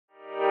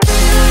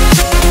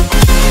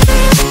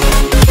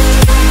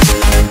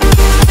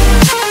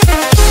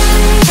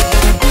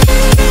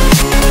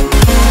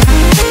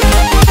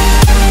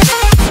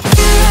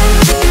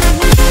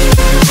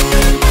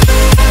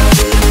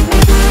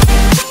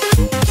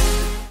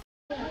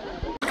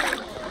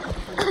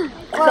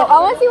I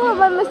want to see what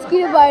my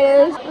mosquito bite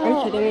is. Are you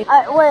kidding me?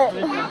 Wait.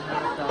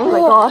 Oh my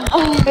god.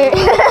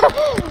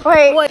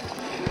 Wait.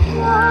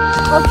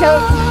 Okay.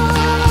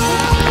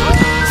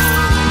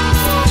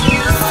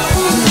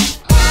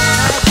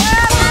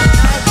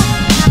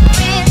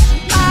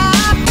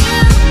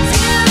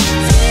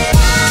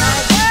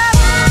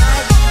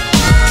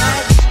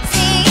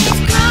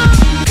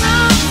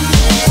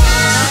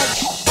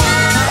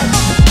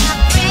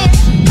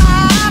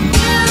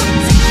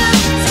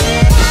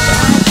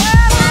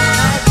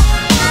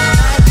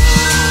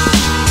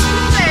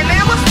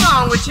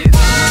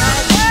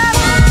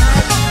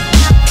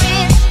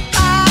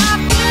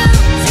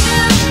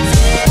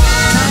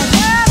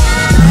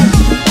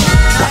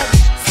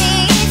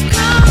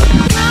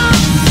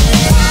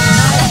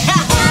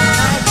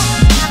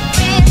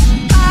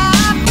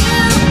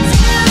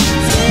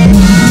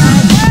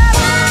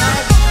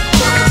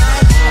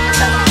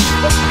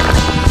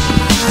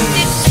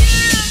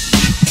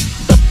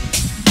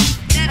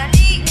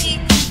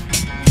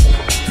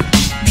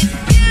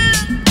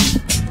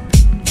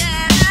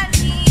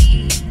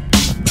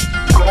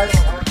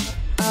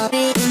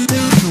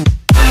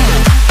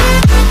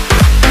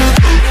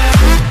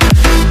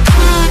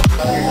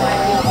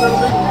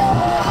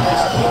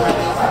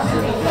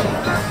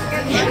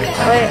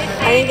 Wait,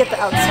 I need to get the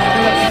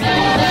outside.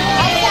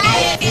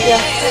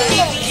 Yeah.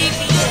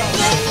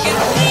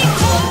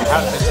 How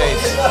does it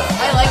taste?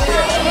 I like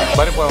it.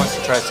 Buddy boy wants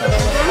to try some.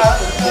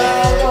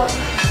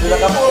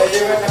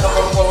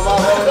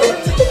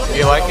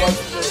 You like it?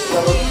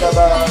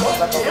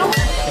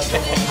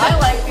 I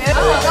like it.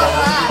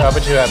 How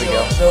about you,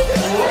 Abigail? Good.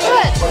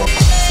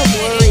 So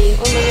blurry.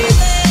 Oh my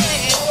god.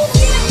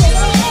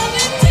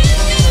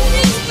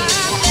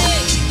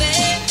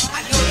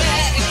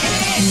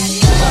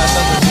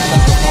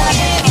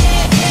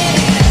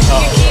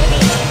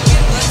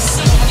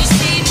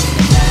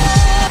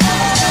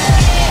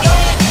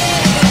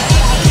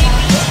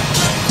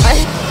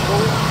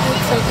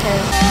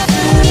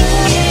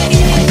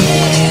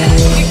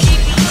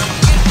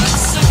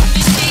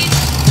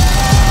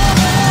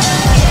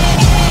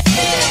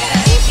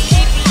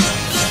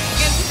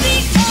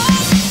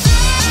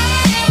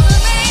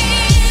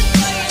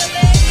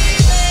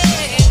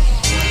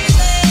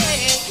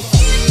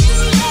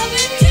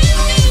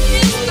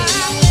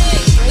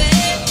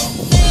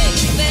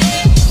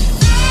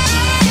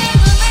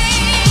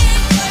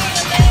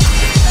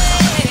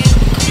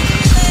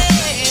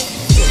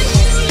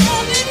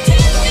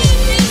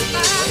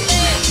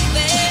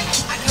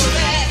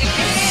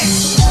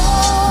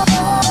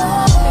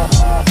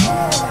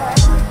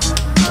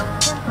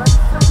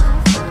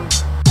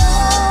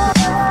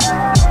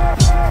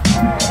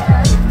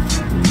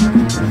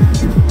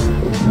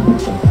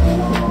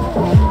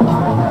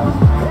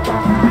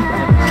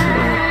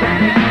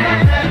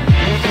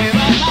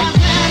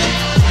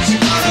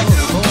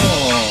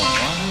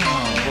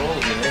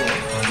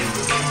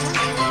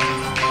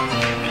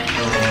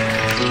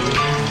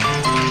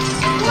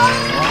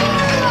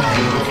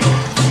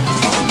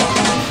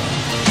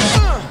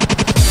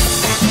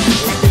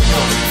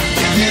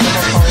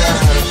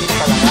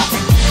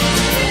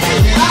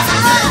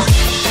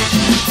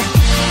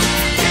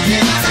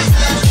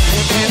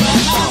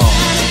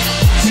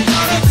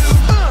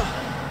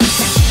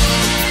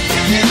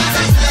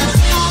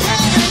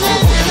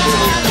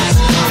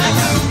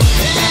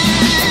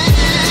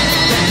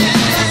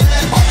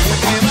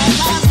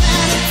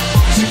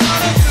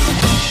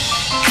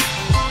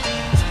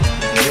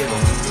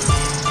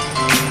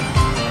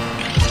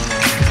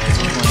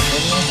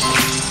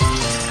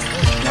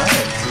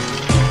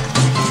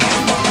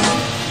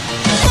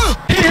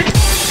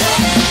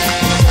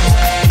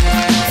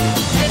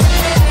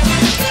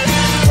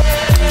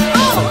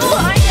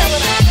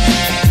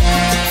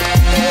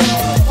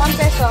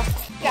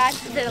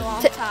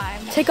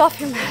 Take off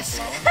your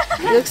mask.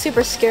 You look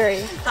super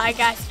scary. Hi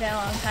guys, it's been a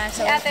long time.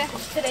 So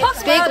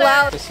Speak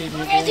loud.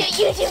 we're gonna do a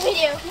YouTube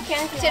video.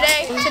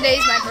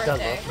 Today's my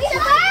birthday. It's a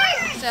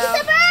bird! It's a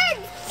bird!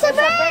 It's a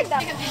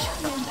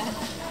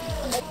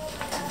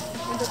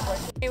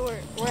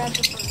bird! We're at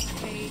the first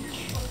page.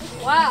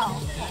 Wow.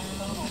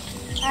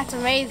 That's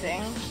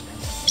amazing.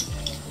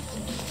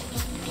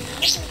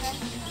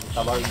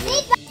 How about you?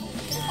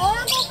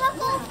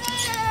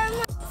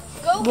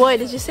 Boy,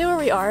 did you say where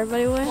we are,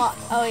 by the way? Well,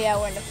 oh yeah,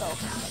 we're in the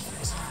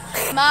Philippines.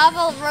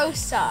 Mava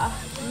Rosa,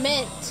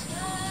 Mint,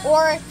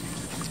 or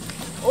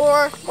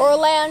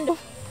Orlando.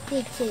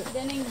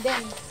 Denning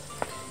Den.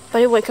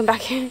 By the way, come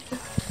back here.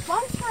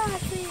 One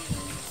shot, please.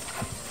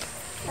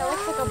 That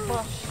looks like a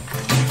bush.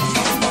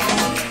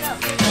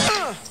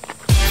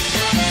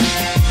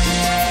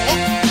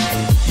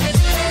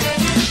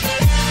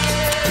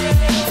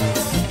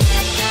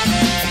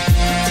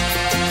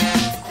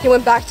 He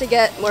went back to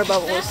get more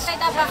bubbles.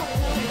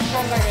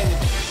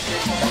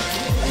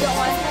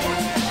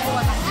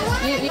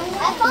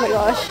 Oh my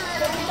gosh.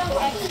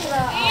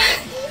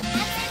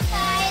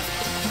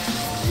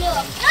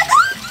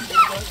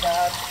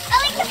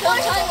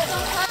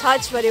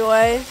 Touch, by the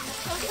way.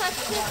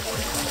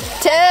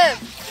 Tip!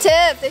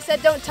 They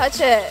said don't touch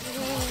it.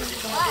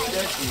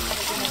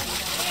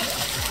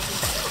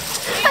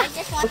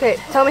 Okay,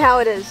 tell me how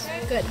it is.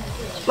 Good.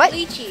 What?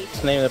 Lychee. What's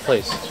the name of the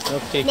place?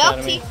 Milk Tea Milk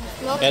Academy. tea.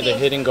 Milk At the tea.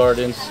 Hidden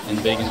Gardens in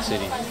Vigan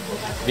City.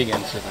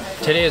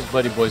 Today is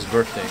Buddy Boy's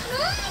birthday.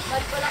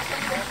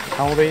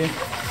 How old are you?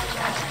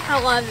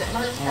 11.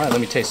 Alright, let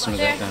me taste some of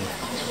that then.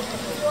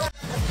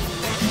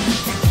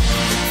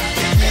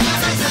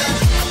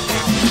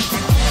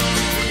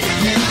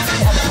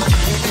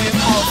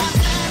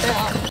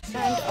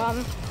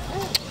 And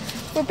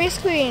we're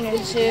basically in a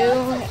zoo,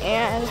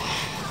 and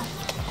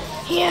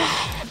yeah.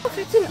 Look,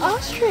 it's an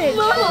ostrich.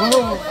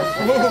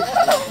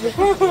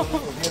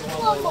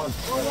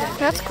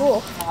 That's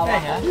cool. I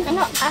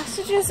know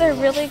ostriches are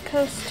really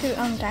close to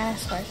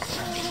dinosaurs.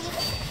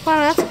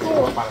 Wow, that's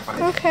cool.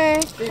 Okay,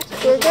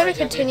 we're gonna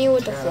continue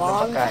with the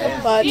vlog,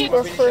 but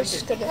we're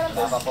first I'm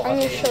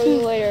gonna show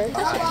you later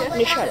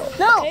the shuttle.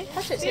 Okay?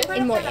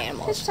 And more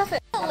animals.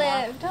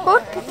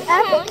 Look, it's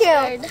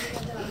Abigail.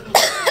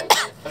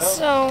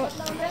 So,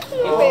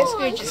 we're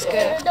basically just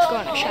gonna go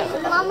on a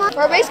shuttle.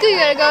 We're basically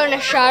gonna go on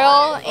a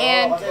shuttle,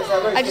 and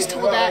I just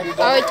told that.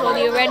 I already told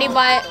you already,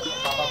 but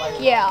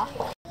yeah.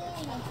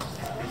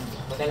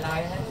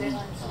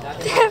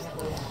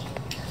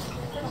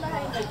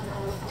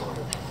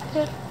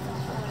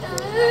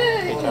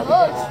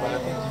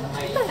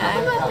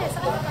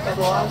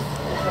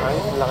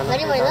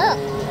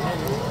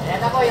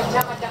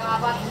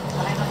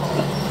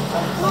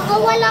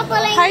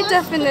 High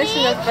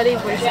definition of Buddy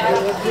Boy's.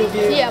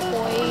 Yeah,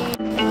 boy.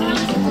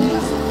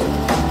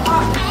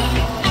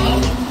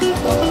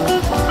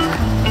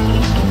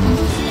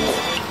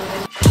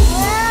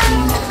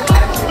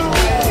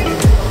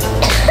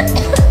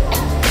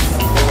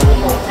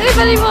 Hey,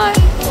 Buddy Boy.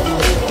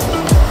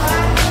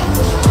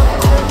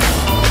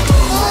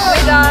 We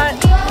got.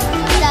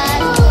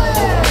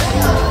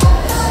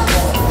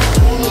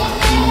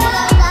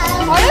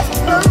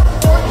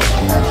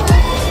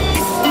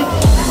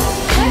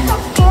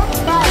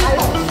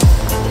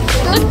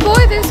 Look,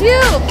 boy, there's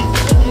you.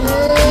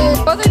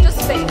 Or they're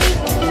just fake.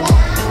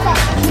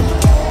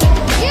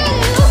 Yeah,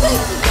 they look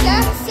like the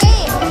exact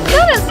same.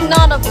 That is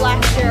not a black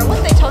bear. What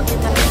are they talking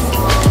about?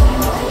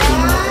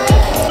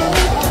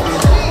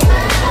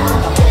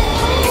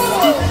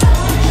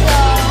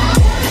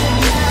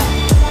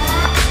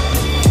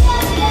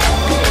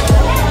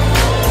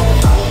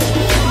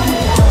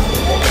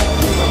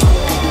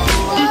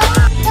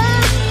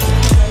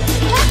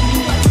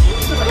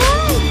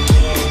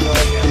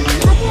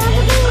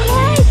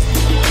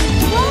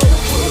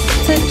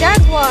 It's a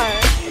jaguar.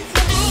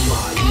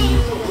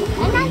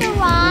 Another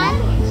one.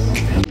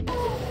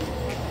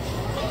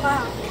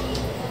 Wow.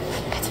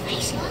 That's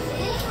amazing.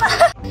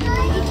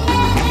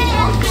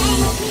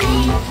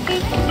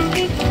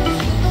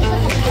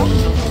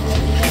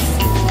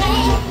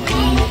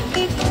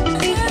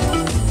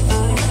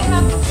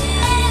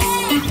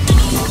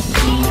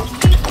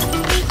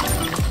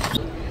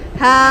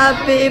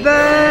 Happy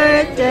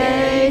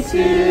birthday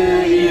to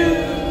you.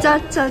 Cha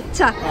cha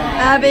cha.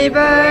 Happy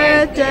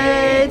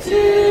birthday to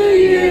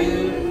you.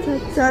 Cha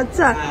cha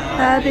cha.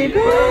 Happy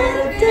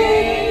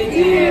birthday,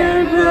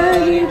 dear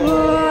Buddy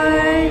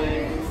Boy.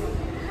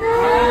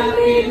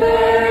 Happy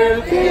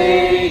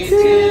birthday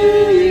to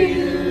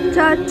you.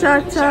 Cha cha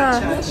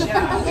cha.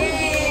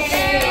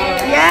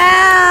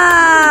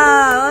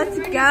 Yeah, let's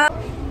go.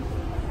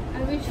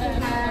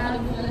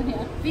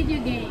 Video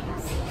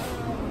games.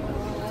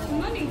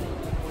 Money.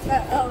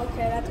 Oh,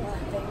 okay, that's one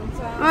thing.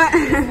 So,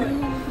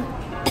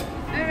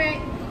 Alright.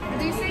 What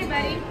do you say,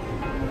 buddy?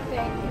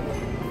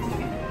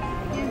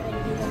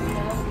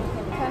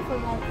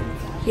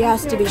 He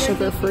has to be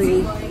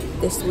sugar-free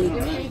this week.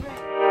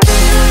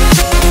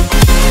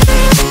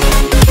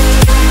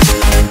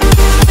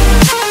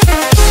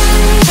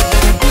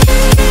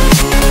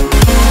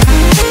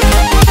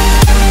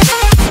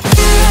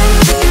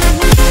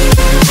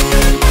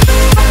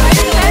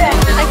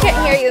 I can't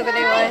hear you, but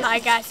anyway. I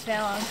got to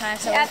spend a long time.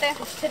 So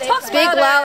Speak loud.